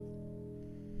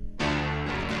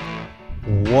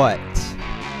What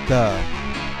the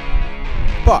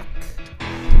fuck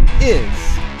is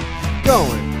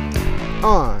going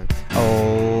on?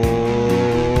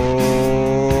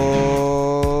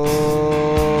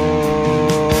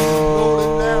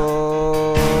 Rolling down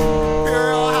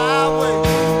Imperial Highway.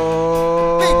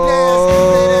 Big nasty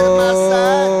blade out of my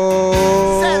side.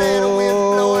 Santa Ana winds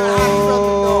blowing hot from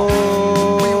the north.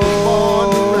 We were born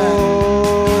to ride.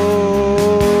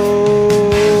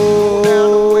 Roll down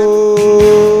the window,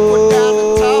 put down the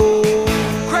top.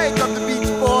 Crank up the Beach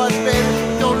Boys, baby.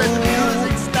 Don't let the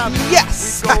music stop.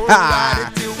 Yes! We gonna ride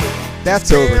it till we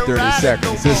That's over 30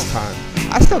 seconds this time.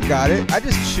 I still got it. I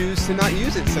just choose to not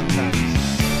use it sometimes.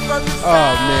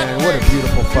 Oh man, what a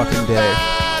beautiful fucking day.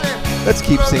 Let's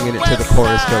keep singing it till the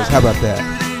chorus goes. How about that?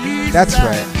 That's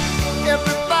right.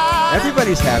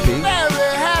 Everybody's happy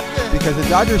because the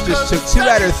Dodgers just took 2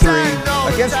 out of 3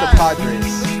 against the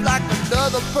Padres.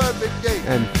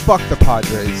 And fuck the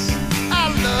Padres.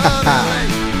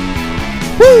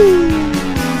 Woo!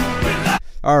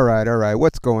 Alright,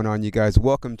 what's going on, you guys?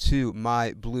 Welcome to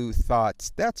My Blue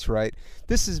Thoughts. That's right,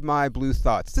 this is My Blue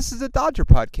Thoughts. This is a Dodger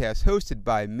podcast hosted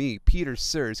by me, Peter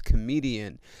Surs,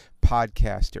 comedian,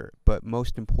 podcaster, but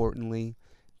most importantly,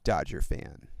 Dodger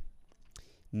fan.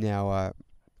 Now,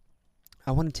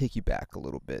 I want to take you back a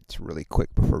little bit really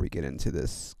quick before we get into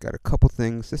this. Got a couple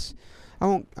things. I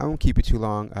won't keep it too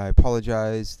long. I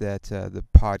apologize that the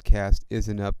podcast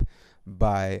isn't up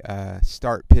by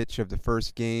start pitch of the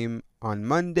first game on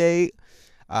Monday.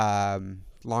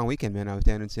 Long weekend, man. I was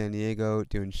down in San Diego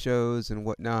doing shows and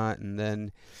whatnot, and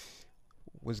then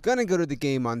was gonna go to the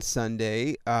game on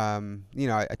Sunday. I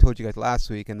told you guys last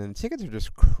week, and then tickets are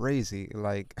just crazy.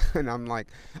 Like, and I'm like,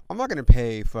 I'm not gonna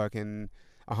pay fucking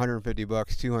 $150,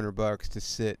 $200 to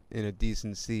sit in a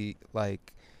decent seat,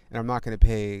 like, and I'm not gonna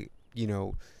pay,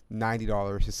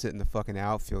 $90 to sit in the fucking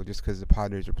outfield just because the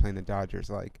Padres are playing the Dodgers.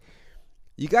 Like,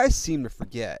 you guys seem to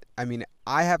forget. I mean,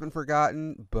 I haven't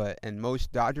forgotten, and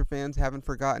most Dodger fans haven't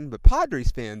forgotten, but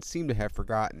Padres fans seem to have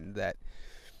forgotten that.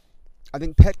 I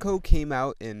think Petco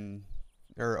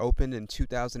opened in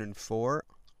 2004.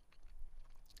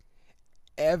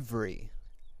 Every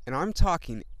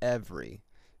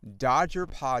Dodger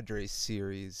Padres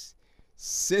series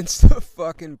since the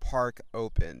fucking park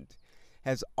opened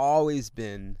there's always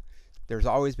been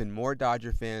more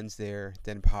Dodger fans there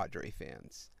than Padre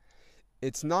fans.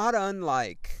 It's not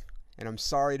unlike, and I'm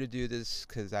sorry to do this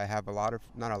because I have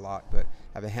not a lot, but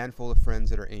I have a handful of friends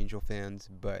that are Angel fans,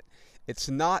 but it's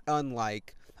not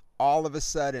unlike all of a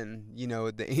sudden,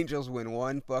 the Angels win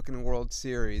one fucking World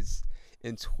Series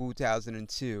in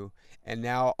 2002, and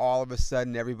now all of a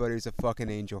sudden everybody's a fucking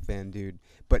Angel fan, dude.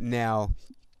 But now,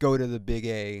 go to the Big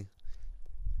A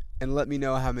and let me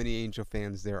know how many Angel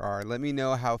fans there are. Let me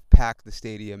know how packed the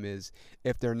stadium is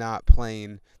if they're not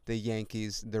playing the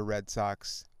Yankees, the Red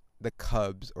Sox, the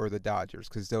Cubs, or the Dodgers,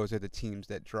 because those are the teams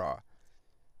that draw.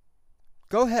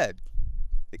 Go ahead.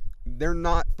 They're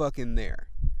not fucking there.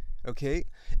 Okay?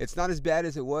 It's not as bad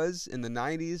as it was in the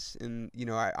 90s. And,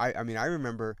 I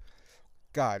remember,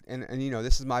 God, and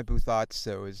this is my Blue Thoughts,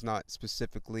 so it's not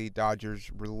specifically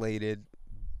Dodgers related,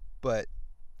 but,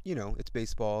 it's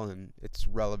baseball and it's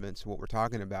relevant to what we're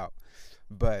talking about.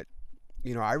 But,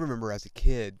 I remember as a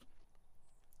kid,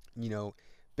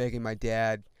 begging my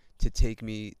dad to take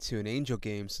me to an Angel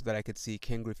game so that I could see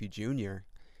Ken Griffey Jr.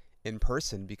 in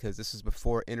person, because this was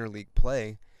before interleague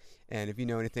play. And if you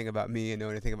know anything about me and know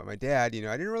anything about my dad,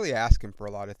 I didn't really ask him for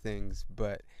a lot of things.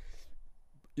 But,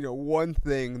 one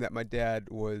thing that my dad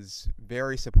was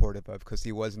very supportive of, because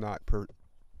he was not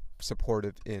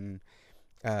supportive in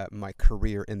my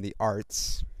career in the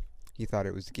arts. He thought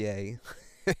it was gay.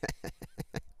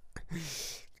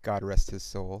 God rest his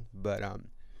soul. But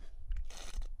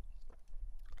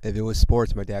if it was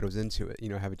sports, my dad was into it.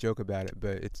 I have a joke about it,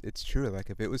 but it's true.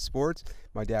 Like, if it was sports,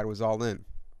 my dad was all in.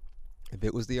 If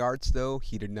it was the arts, though,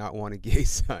 he did not want a gay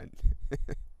son.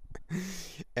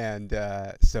 And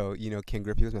so, Ken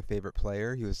Griffey was my favorite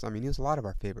player. He was a lot of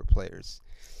our favorite players.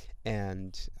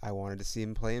 And I wanted to see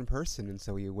him play in person, and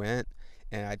so we went.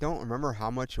 And I don't remember how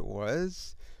much it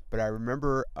was, but I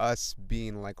remember us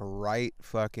being, like, right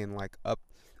fucking, like, up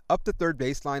the third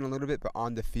baseline a little bit, but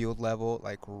on the field level,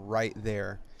 like, right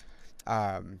there.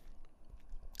 And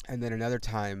then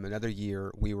another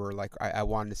year, we were like, I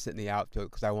wanted to sit in the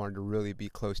outfield because I wanted to really be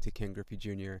close to Ken Griffey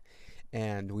Jr.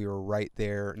 And we were right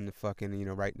there in the fucking,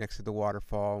 right next to the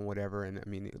waterfall and whatever.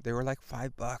 And they were like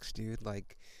 $5, dude.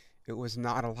 Like, it was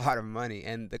not a lot of money.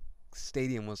 And the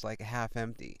stadium was like half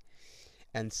empty.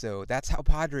 And so that's how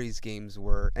Padres games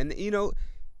were. And,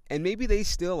 and maybe they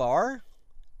still are,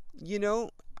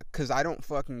 because I don't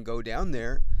fucking go down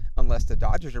there. unless the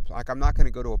Dodgers are like I'm not going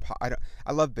to go to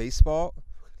I love baseball,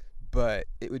 but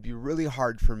it would be really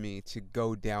hard for me to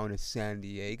go down to San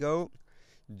Diego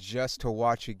just to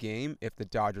watch a game if the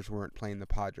Dodgers weren't playing the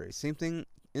Padres. Same thing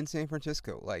in San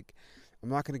Francisco. Like I'm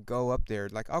not going to go up there.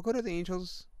 Like I'll go to the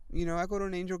Angels, I go to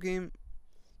an Angel game,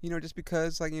 just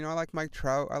because like, I like Mike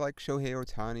Trout, I like Shohei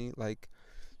Ohtani, like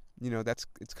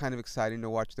it's kind of exciting to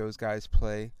watch those guys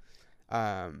play.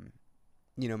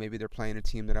 Maybe they're playing a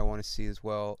team that I want to see as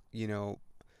well,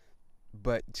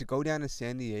 but to go down to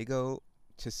San Diego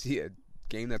to see a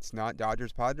game that's not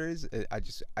Dodgers Padres, I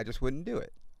just wouldn't do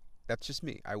it. That's just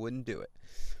me. I wouldn't do it.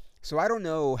 So I don't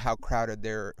know how crowded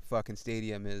their fucking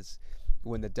stadium is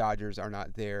when the Dodgers are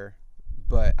not there,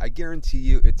 but I guarantee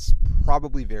you it's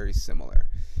probably very similar.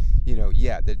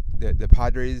 Yeah, the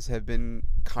Padres have been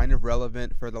kind of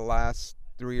relevant for the last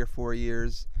 3 or 4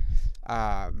 years.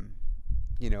 But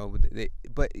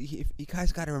you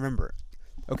guys got to remember.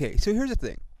 Okay, so here's the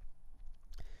thing.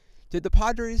 Did the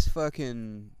Padres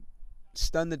fucking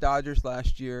stun the Dodgers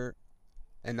last year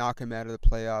and knock them out of the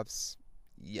playoffs?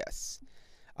 Yes.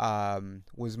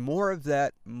 Was more of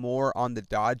that more on the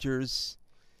Dodgers?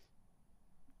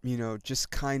 Just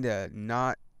kind of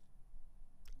not.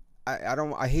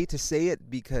 I hate to say it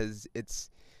because it's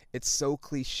so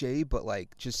cliche, but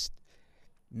like just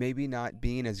maybe not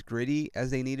being as gritty as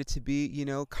they needed to be,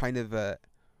 kind of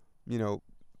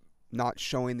not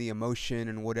showing the emotion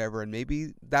and whatever, and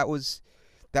maybe that was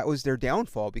their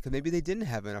downfall because maybe they didn't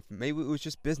have enough. Maybe it was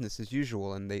just business as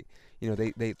usual, and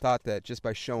they thought that just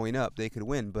by showing up they could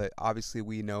win. But obviously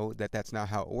we know that that's not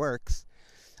how it works.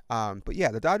 But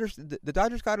yeah, the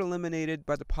Dodgers got eliminated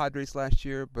by the Padres last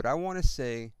year. But I want to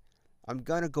say, I'm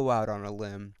gonna go out on a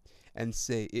limb and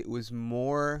say it was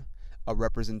more a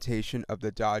representation of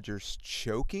the Dodgers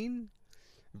choking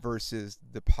versus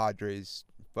the Padres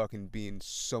fucking being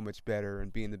so much better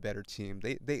and being the better team.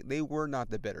 They were not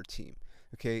the better team.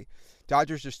 Okay,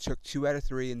 Dodgers just took 2 out of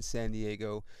 3 in San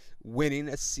Diego, winning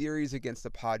a series against the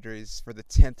Padres for the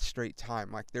 10th straight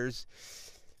time. Like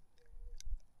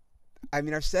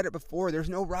I've said it before. There's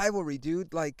no rivalry,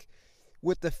 dude. Like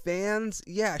with the fans,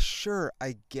 yeah, sure,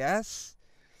 I guess,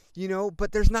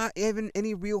 but there's not even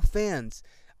any real fans.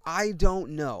 I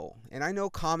don't know, and I know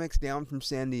comics down from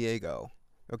San Diego.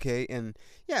 Okay, and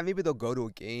yeah, maybe they'll go to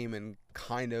a game and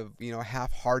kind of,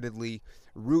 half-heartedly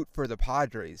root for the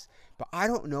Padres. But I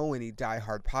don't know any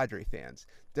diehard Padre fans.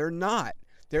 They're not.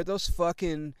 They're those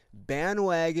fucking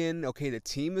bandwagon, okay, the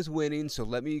team is winning, so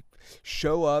let me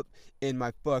show up in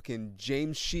my fucking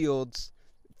James Shields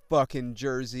fucking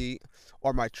jersey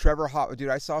or my Trevor Hoffman. Dude,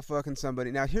 I saw fucking somebody.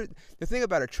 Now, here, the thing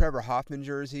about a Trevor Hoffman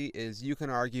jersey is you can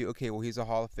argue, okay, well, he's a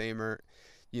Hall of Famer.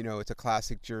 It's a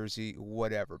classic jersey,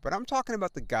 whatever. But I'm talking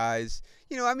about the guys,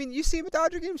 you see him at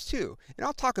Dodger games too. And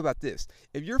I'll talk about this.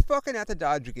 If you're fucking at the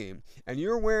Dodger game and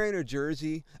you're wearing a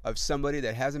jersey of somebody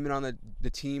that hasn't been on the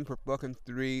team for fucking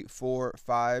 3, 4,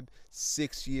 5,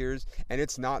 6 years, and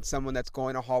it's not someone that's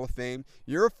going to Hall of Fame,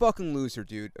 you're a fucking loser,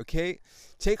 dude, okay?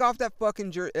 Take off that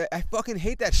fucking jersey. I fucking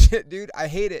hate that shit, dude. I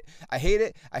hate it. I hate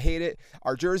it. I hate it.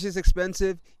 Are jerseys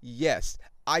expensive? Yes.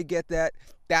 I get that.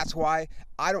 That's why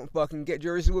I don't fucking get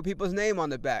jerseys with people's name on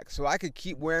the back, so I could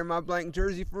keep wearing my blank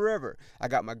jersey forever. I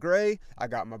got my gray, I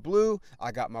got my blue,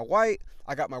 I got my white,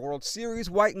 I got my World Series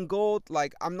white and gold.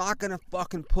 Like, I'm not gonna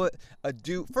fucking put a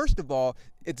dude. First of all,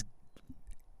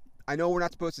 I know we're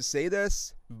not supposed to say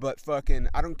this, but fucking,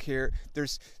 I don't care.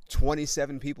 There's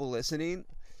 27 people listening.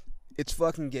 It's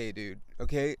fucking gay, dude,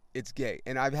 okay? It's gay.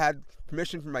 And I've had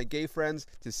permission from my gay friends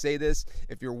to say this.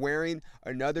 If you're wearing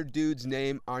another dude's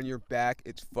name on your back,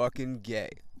 it's fucking gay,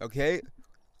 okay?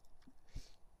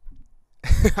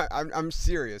 I'm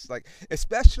serious. Like,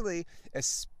 especially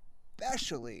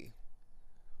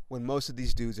when most of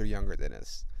these dudes are younger than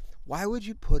us. Why would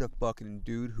you put a fucking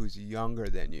dude who's younger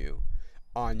than you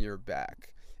on your back?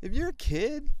 If you're a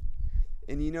kid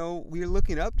and, we're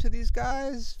looking up to these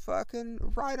guys, fucking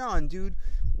right on, dude.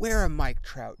 Wear a Mike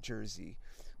Trout jersey.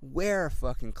 Wear a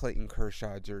fucking Clayton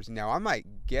Kershaw jersey. Now, I might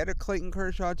get a Clayton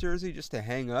Kershaw jersey just to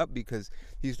hang up because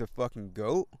he's the fucking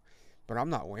GOAT, but I'm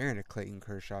not wearing a Clayton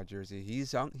Kershaw jersey.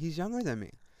 He's younger than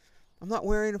me. I'm not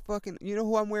wearing a fucking... You know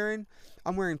who I'm wearing?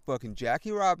 I'm wearing fucking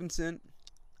Jackie Robinson.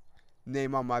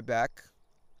 Name on my back.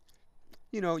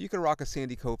 You can rock a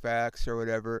Sandy Koufax or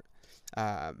whatever.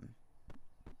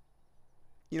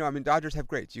 Dodgers have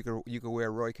greats. You could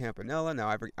wear Roy Campanella.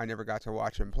 Now, I never got to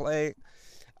watch him play.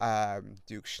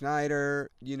 Duke Schneider,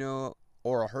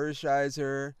 Oral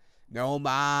Hershiser, No,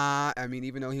 ma. I mean,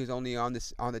 even though he was only on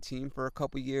the team for a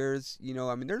couple years,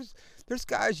 I mean, there's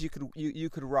guys you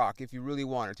could rock if you really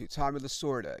wanted to. Tommy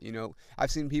Lasorda,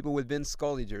 I've seen people with Vin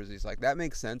Scully jerseys. Like that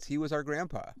makes sense. He was our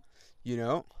grandpa, you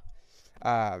know.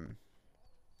 Um,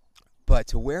 But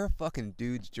to wear a fucking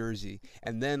dude's jersey,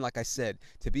 and then, like I said,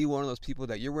 to be one of those people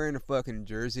that you're wearing a fucking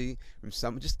jersey from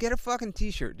someone, just get a fucking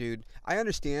t-shirt, dude. I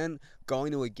understand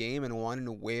going to a game and wanting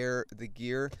to wear the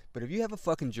gear, but if you have a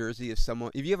fucking jersey of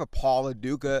someone, if you have a Paula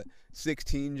Duca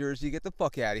 16 jersey, get the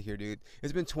fuck out of here, dude.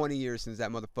 It's been 20 years since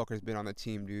that motherfucker's been on the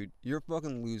team, dude. You're a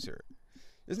fucking loser.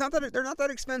 It's not that they're not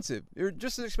that expensive. They're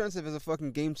just as expensive as a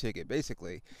fucking game ticket,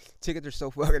 basically. Tickets are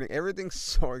so fucking everything's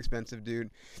so expensive,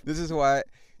 dude. This is why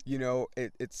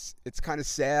it's kind of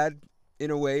sad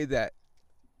in a way that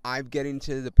I'm getting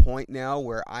to the point now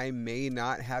where I may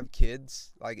not have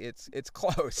kids. Like it's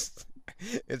close.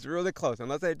 It's really close.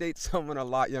 Unless I date someone a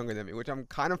lot younger than me, which I'm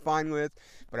kind of fine with,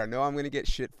 but I know I'm gonna get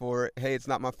shit for it. Hey, it's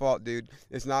not my fault, dude.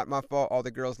 It's not my fault. All the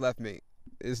girls left me.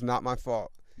 It's not my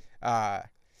fault.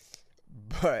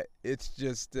 But it's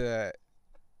just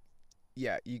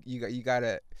yeah, you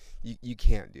gotta you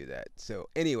can't do that. So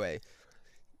anyway,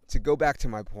 to go back to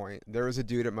my point, there was a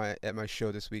dude at my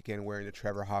show this weekend wearing a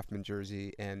Trevor Hoffman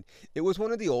jersey, and it was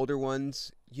one of the older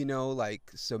ones, like,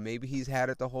 so maybe he's had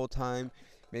it the whole time.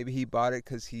 Maybe he bought it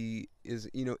because he is,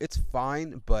 it's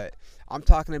fine, but I'm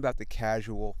talking about the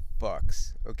casual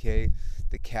fucks, okay?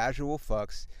 The casual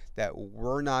fucks that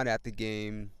were not at the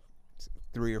game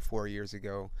 3 or 4 years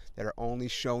ago, that are only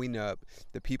showing up,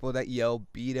 the people that yell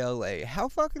beat LA. How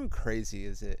fucking crazy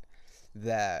is it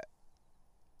that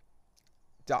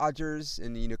Dodgers,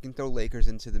 and can throw Lakers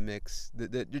into the mix,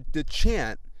 the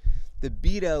chant, the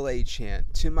beat LA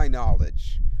chant, to my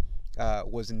knowledge,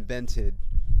 was invented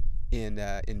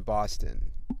in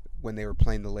Boston when they were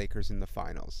playing the Lakers in the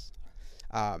finals.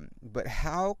 But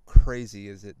how crazy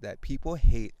is it that people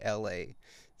hate LA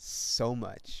so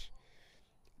much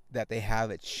that they have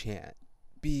a chant,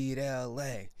 beat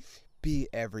LA, beat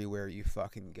everywhere you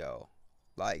fucking go?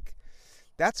 Like,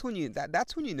 that's when you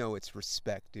know it's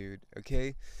respect, dude.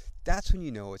 Okay, that's when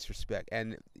you know it's respect.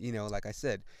 And like I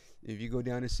said, if you go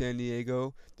down to San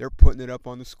Diego, they're putting it up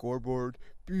on the scoreboard,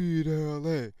 beat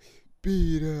LA,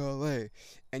 beat LA,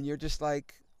 and you're just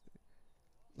like,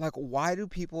 why do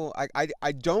people?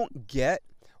 I don't get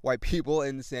why people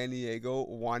in San Diego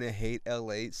want to hate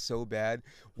LA so bad.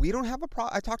 We don't have a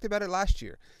problem. I talked about it last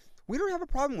year. We don't have a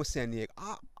problem with San Diego.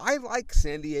 I like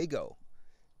San Diego.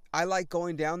 I like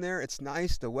going down there. It's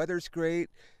nice. The weather's great.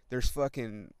 There's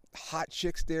fucking hot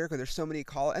chicks there because there's so many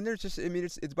and there's just, I mean,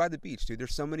 it's by the beach, dude.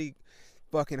 There's so many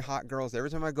fucking hot girls. Every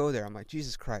time I go there, I'm like,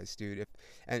 Jesus Christ, dude.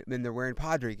 And they're wearing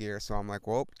Padre gear, so I'm like,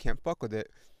 well, can't fuck with it.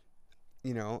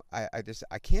 I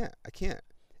can't.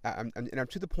 I'm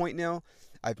to the point now.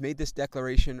 I've made this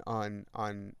declaration on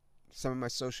some of my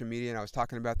social media, and I was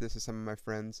talking about this with some of my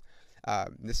friends.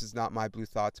 This is not my blue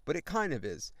thoughts, but it kind of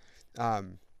is.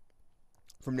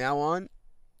 From now on,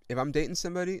 if I'm dating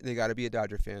somebody, they got to be a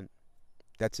Dodger fan.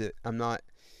 That's it. I'm not,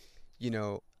 they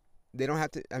don't have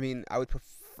to. I mean, I would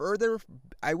prefer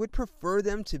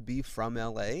them to be from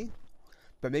LA,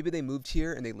 but maybe they moved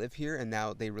here and they live here and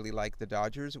now they really like the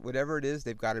Dodgers. Whatever it is,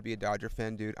 they've got to be a Dodger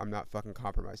fan, dude. I'm not fucking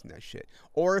compromising that shit.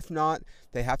 Or if not,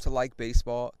 they have to like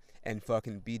baseball and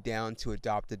fucking be down to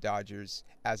adopt the Dodgers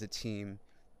as a team.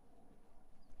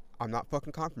 I'm not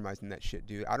fucking compromising that shit,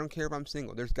 dude. I don't care if I'm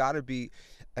single. There's got to be,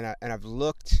 and I've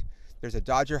looked. There's a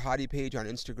Dodger hottie page on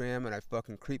Instagram, and I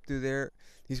fucking creep through there.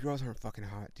 These girls aren't fucking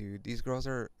hot, dude. These girls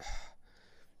are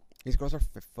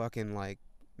fucking like,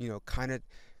 kind of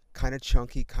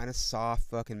chunky, kind of soft,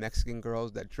 fucking Mexican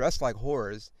girls that dress like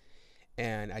whores.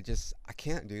 And I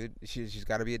can't, dude. She's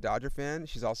got to be a Dodger fan.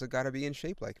 She's also got to be in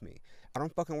shape like me. I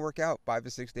don't fucking work out 5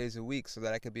 to 6 days a week so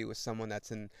that I could be with someone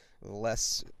that's in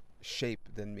less shape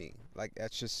than me. Like,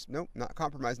 that's just, nope, not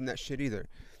compromising that shit either.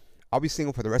 I'll be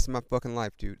single for the rest of my fucking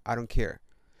life, dude. I don't care.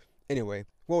 Anyway,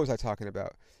 what was I talking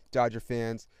about? Dodger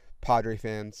fans, Padre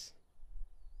fans.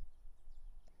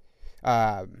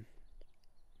 So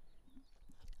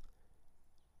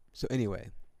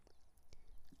anyway,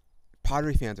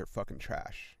 Padre fans are fucking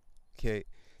trash. Okay,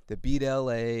 the beat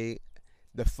LA,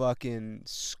 the fucking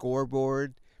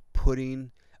scoreboard putting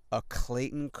a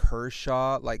Clayton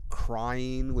Kershaw like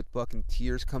crying with fucking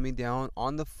tears coming down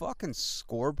on the fucking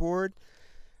scoreboard.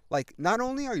 Like, not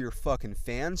only are your fucking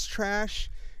fans trash,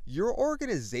 your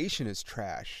organization is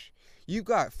trash. You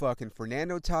got fucking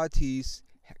Fernando Tatis,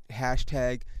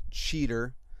 hashtag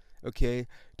cheater, okay?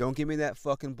 Don't give me that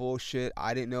fucking bullshit.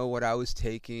 I didn't know what I was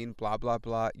taking, blah, blah,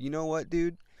 blah. You know what,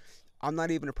 dude? I'm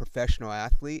not even a professional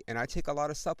athlete, and I take a lot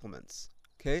of supplements,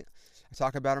 okay? I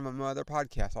talk about them on my other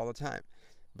podcasts all the time.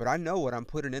 But I know what I'm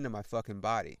putting into my fucking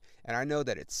body. And I know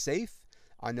that it's safe.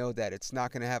 I know that it's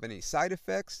not going to have any side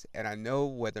effects. And I know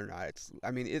whether or not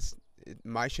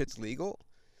my shit's legal.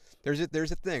 There's a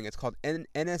thing. It's called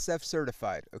NSF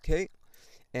certified, okay?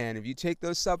 And if you take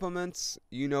those supplements,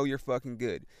 you know you're fucking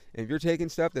good. And if you're taking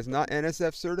stuff that's not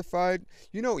NSF certified,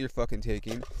 you know what you're fucking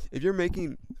taking. If you're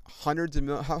making hundreds of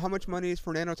millions, how much money is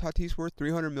Fernando Tatis worth?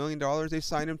 $300 million. They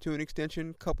signed him to an extension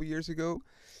a couple years ago.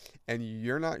 And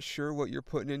you're not sure what you're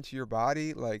putting into your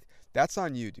body, like, that's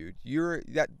on you, dude.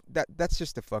 That's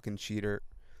just a fucking cheater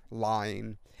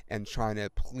lying and trying to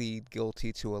plead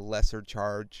guilty to a lesser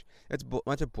charge. That's a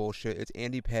bunch of bullshit. It's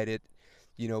Andy Pettit,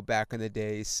 back in the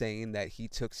day saying that he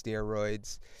took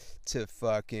steroids to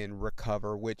fucking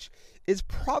recover, which is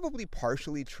probably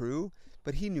partially true,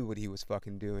 but he knew what he was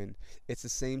fucking doing. It's the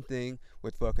same thing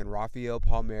with fucking Rafael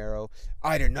Palmeiro.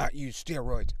 I did not use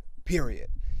steroids, period.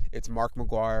 It's Mark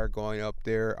McGwire going up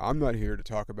there. I'm not here to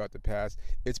talk about the past.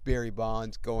 It's Barry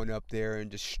Bonds going up there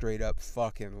and just straight up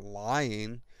fucking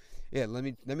lying. Yeah, let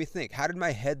me think. How did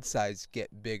my head size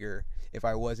get bigger if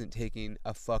I wasn't taking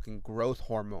a fucking growth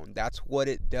hormone? That's what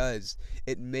it does.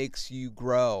 It makes you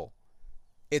grow.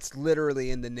 It's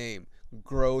literally in the name.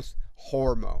 Growth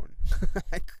hormone.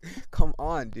 Come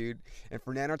on, dude. And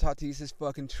Fernando Tatis is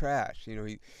fucking trash.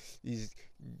 He's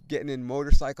getting in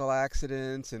motorcycle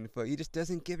accidents and he just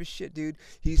doesn't give a shit, dude.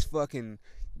 He's fucking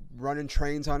running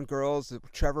trains on girls.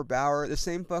 Trevor Bauer, the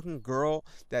same fucking girl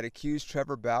that accused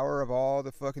Trevor Bauer of all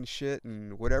the fucking shit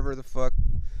and whatever the fuck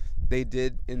they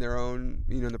did in their own,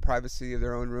 in the privacy of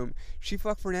their own room. She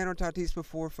fucked Fernando Tatis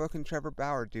before fucking Trevor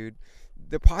Bauer, dude.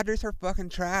 The Padres are fucking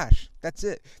trash. That's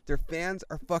it. Their fans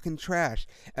are fucking trash.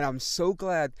 And I'm so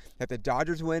glad that the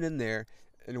Dodgers went in there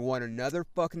and won another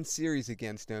fucking series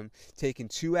against them, taking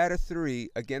 2 out of 3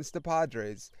 against the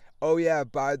Padres. Oh yeah,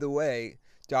 by the way,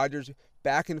 Dodgers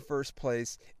back in first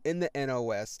place in the NL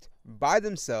West by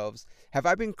themselves. Have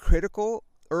I been critical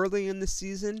early in the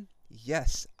season?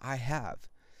 Yes, I have.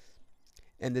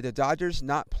 And did the Dodgers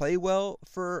not play well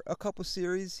for a couple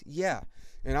series? Yeah.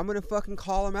 And I'm going to fucking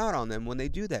call them out on them when they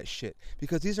do that shit.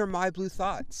 Because these are my blue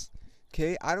thoughts.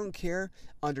 Okay? I don't care.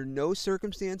 Under no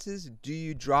circumstances do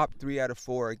you drop 3 out of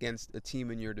 4 against a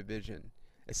team in your division.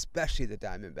 Especially the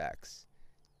Diamondbacks.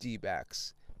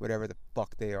 D-backs. Whatever the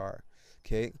fuck they are.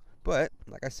 Okay? But,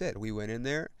 like I said, we went in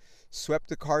there. Swept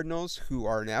the Cardinals, who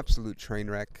are an absolute train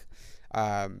wreck.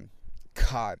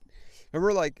 God.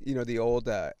 Remember, I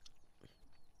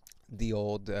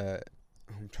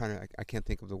can't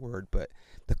think of the word, but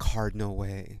the Cardinal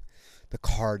Way. The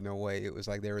Cardinal Way. It was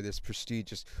like they were this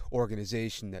prestigious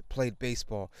organization that played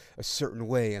baseball a certain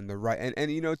way and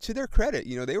to their credit,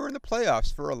 they were in the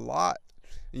playoffs for a lot.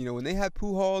 When they had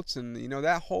Pujols and,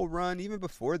 that whole run, even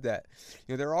before that,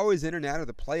 they're always in and out of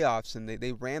the playoffs, and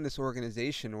they ran this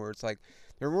organization where it's like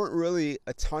there weren't really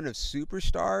a ton of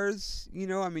superstars,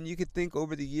 you could think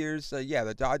over the years,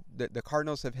 the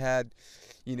Cardinals have had,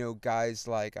 guys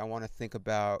like, I want to think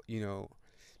about,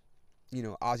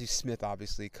 Ozzie Smith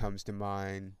obviously comes to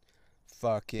mind,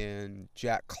 fucking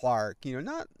Jack Clark,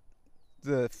 not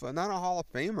a Hall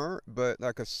of Famer, but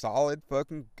like a solid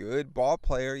fucking good ball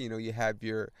player. You have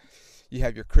your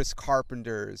Chris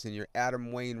Carpenters and your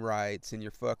Adam Wainwrights and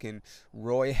your fucking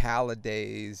Roy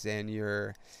Halladay's and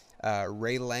your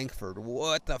Ray Lankford.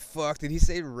 What the fuck? Did he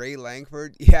say Ray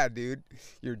Lankford? Yeah, dude.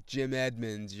 Your Jim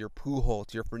Edmonds, your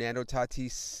Pujols, your Fernando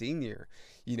Tatis Sr.,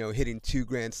 hitting 2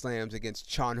 grand slams against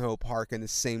Chonho Park in the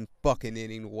same fucking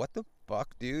inning. What the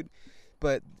fuck, dude?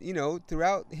 But,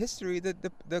 throughout history,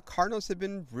 the Cardinals have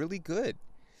been really good.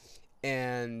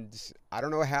 And I don't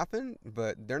know what happened,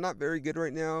 but they're not very good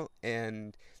right now.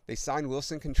 And they signed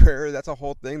Wilson Contreras. That's a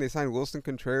whole thing. They signed Wilson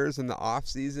Contreras in the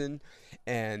offseason.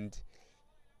 And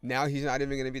now he's not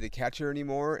even going to be the catcher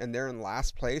anymore. And they're in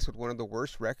last place with one of the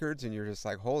worst records. And you're just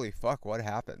like, holy fuck, what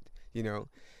happened?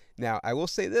 Now, I will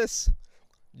say this.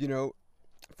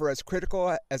 For as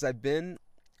critical as I've been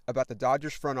about the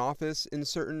Dodgers front office in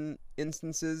certain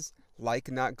instances,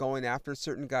 like not going after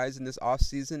certain guys in this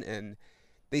offseason, and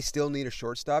they still need a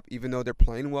shortstop, even though they're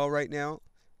playing well right now.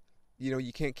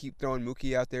 You can't keep throwing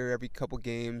Mookie out there every couple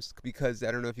games because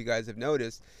I don't know if you guys have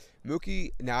noticed. Mookie,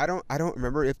 now I don't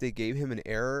remember if they gave him an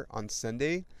error on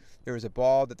Sunday. There was a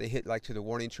ball that they hit like to the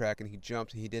warning track and he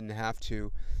jumped and he didn't have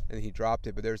to and he dropped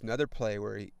it. But there's another play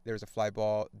where there was a fly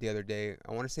ball the other day.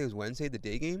 I want to say it was Wednesday, the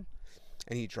day game.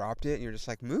 And he dropped it, and you're just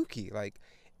like, Mookie,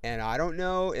 and I don't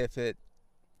know if it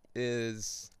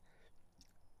is,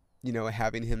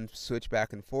 having him switch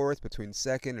back and forth between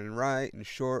second and right and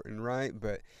short and right,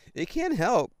 but it can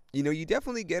help, you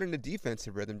definitely get in a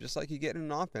defensive rhythm just like you get in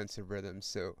an offensive rhythm.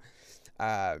 So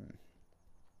I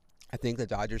think the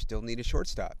Dodgers still need a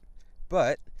shortstop.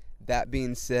 But that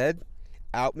being said,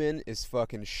 Outman is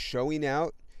fucking showing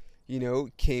out.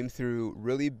 Came through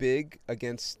really big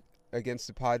against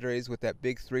the Padres with that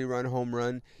big 3-run home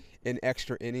run in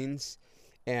extra innings.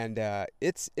 And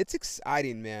it's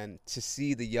exciting, man, to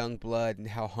see the young blood and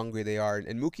how hungry they are.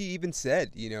 And Mookie even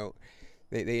said,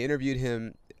 they interviewed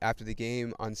him after the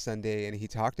game on Sunday, and he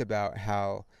talked about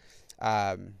how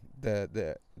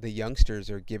the youngsters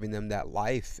are giving them that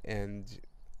life, and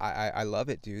I love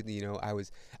it, dude. I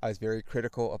was very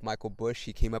critical of Michael Busch.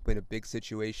 He came up in a big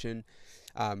situation,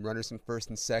 runners in first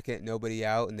and second, nobody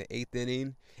out in the 8th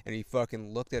inning, and he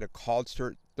fucking looked at a called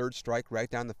third strike right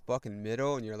down the fucking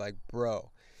middle, and you're like, bro,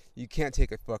 you can't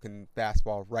take a fucking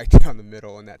fastball right down the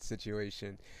middle in that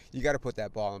situation. You got to put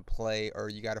that ball in play, or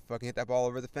you got to fucking hit that ball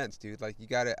over the fence, dude. Like, you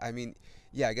got to, I mean,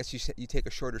 yeah, I guess you take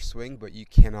a shorter swing, but you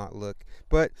cannot look.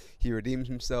 But he redeems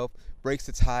himself, breaks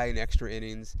the tie in extra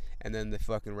innings, and then the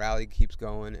fucking rally keeps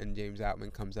going, and James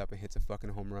Outman comes up and hits a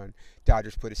fucking home run.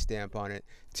 Dodgers put a stamp on it,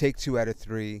 take 2 out of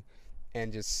 3,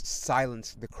 and just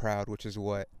silence the crowd, which is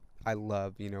what I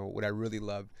love. What I really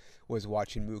loved was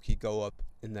watching Mookie go up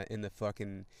in the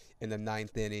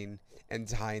 9th inning and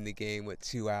tying the game with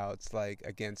 2 outs, like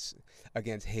against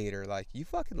Hader. Like, you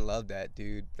fucking love that,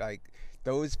 dude. Like,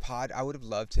 I would have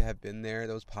loved to have been there.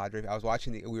 Those Padres. I was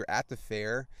watching we were at the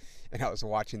fair, and I was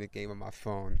watching the game on my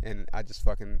phone, and I just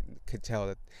fucking could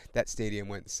tell that stadium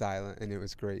went silent, and it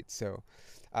was great. So,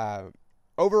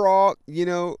 overall,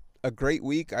 a great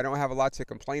week. I don't have a lot to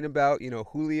complain about.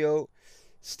 Julio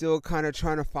still kind of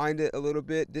trying to find it a little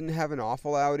bit. Didn't have an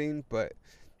awful outing, but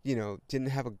didn't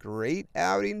have a great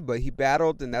outing, but he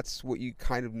battled, and that's what you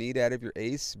kind of need out of your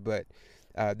ace. But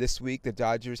this week, the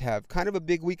Dodgers have kind of a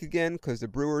big week again because the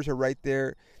Brewers are right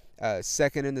there,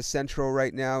 second in the Central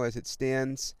right now as it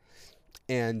stands.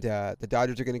 And the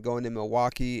Dodgers are going to go into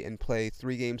Milwaukee and play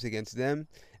 3 games against them.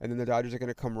 And then the Dodgers are going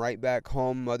to come right back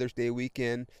home Mother's Day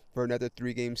weekend for another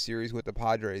 3-game series with the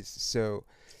Padres. So,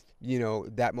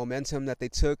 that momentum that they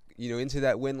took, into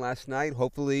that win last night,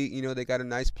 hopefully, they got a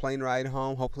nice plane ride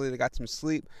home. Hopefully they got some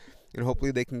sleep, and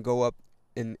hopefully they can go up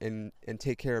and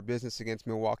take care of business against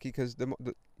Milwaukee, because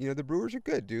the Brewers are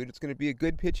good, dude. It's going to be a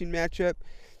good pitching matchup.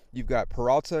 You've got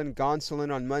Peralta and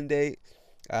Gonsolin on Monday.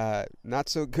 Not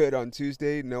so good on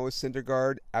Tuesday. Noah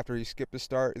Syndergaard, after he skipped the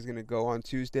start, is going to go on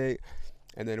Tuesday.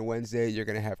 And then Wednesday, you're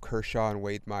going to have Kershaw and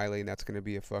Wade Miley, and that's going to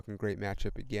be a fucking great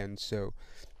matchup again. So,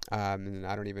 and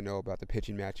I don't even know about the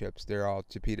pitching matchups. They're all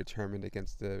to be determined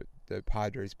against the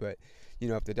Padres. But,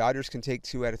 if the Dodgers can take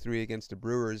 2 out of 3 against the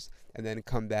Brewers and then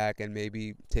come back and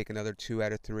maybe take another 2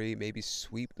 out of 3, maybe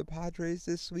sweep the Padres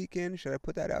this weekend. Should I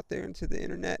put that out there into the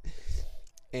internet?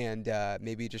 And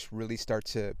maybe just really start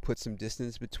to put some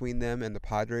distance between them and the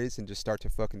Padres and just start to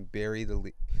fucking bury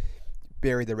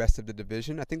the rest of the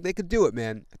division. I think they could do it,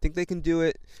 man. I think they can do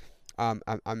it. I'm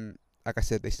like I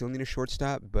said, they still need a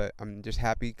shortstop, but I'm just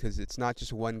happy because it's not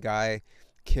just one guy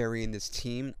carrying this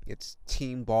team. It's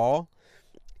team ball,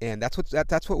 and that's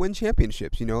what wins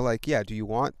championships. Like, yeah, do you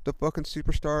want the fucking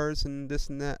superstars and this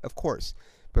and that? Of course.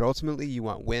 But ultimately, you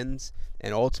want wins,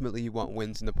 and ultimately you want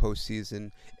wins in the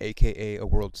postseason, a.k.a. a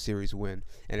World Series win.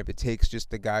 And if it takes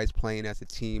just the guys playing as a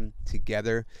team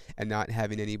together and not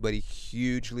having anybody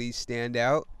hugely stand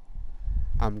out,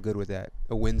 I'm good with that.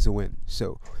 A win's a win.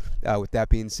 So with that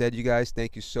being said, you guys,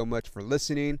 thank you so much for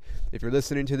listening. If you're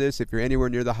listening to this, if you're anywhere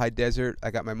near the high desert,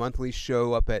 I got my monthly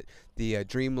show up at the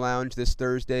Dream Lounge this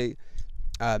Thursday,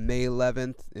 May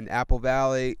 11th in Apple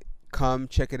Valley. Come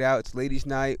check it out. It's ladies'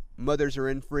 night. Mothers are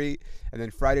in free. And then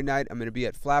Friday night, I'm going to be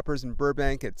at Flappers in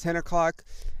Burbank at 10 o'clock.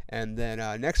 And then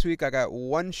next week, I got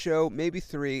 1 show, maybe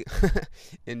 3,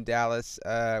 in Dallas.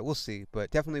 We'll see,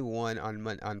 but definitely 1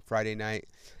 on Friday night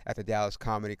at the Dallas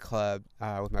Comedy Club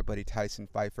with my buddy Tyson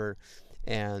Pfeiffer.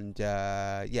 And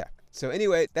yeah. So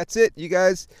anyway, that's it, you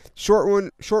guys. Short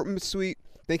and sweet.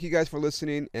 Thank you guys for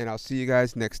listening, and I'll see you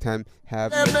guys next time.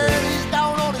 Have a great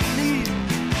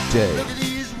day. Look at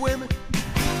these women,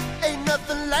 ain't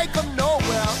nothing like them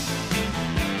nowhere.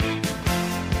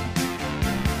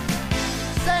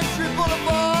 Century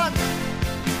Boulevard,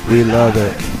 We love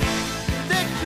it.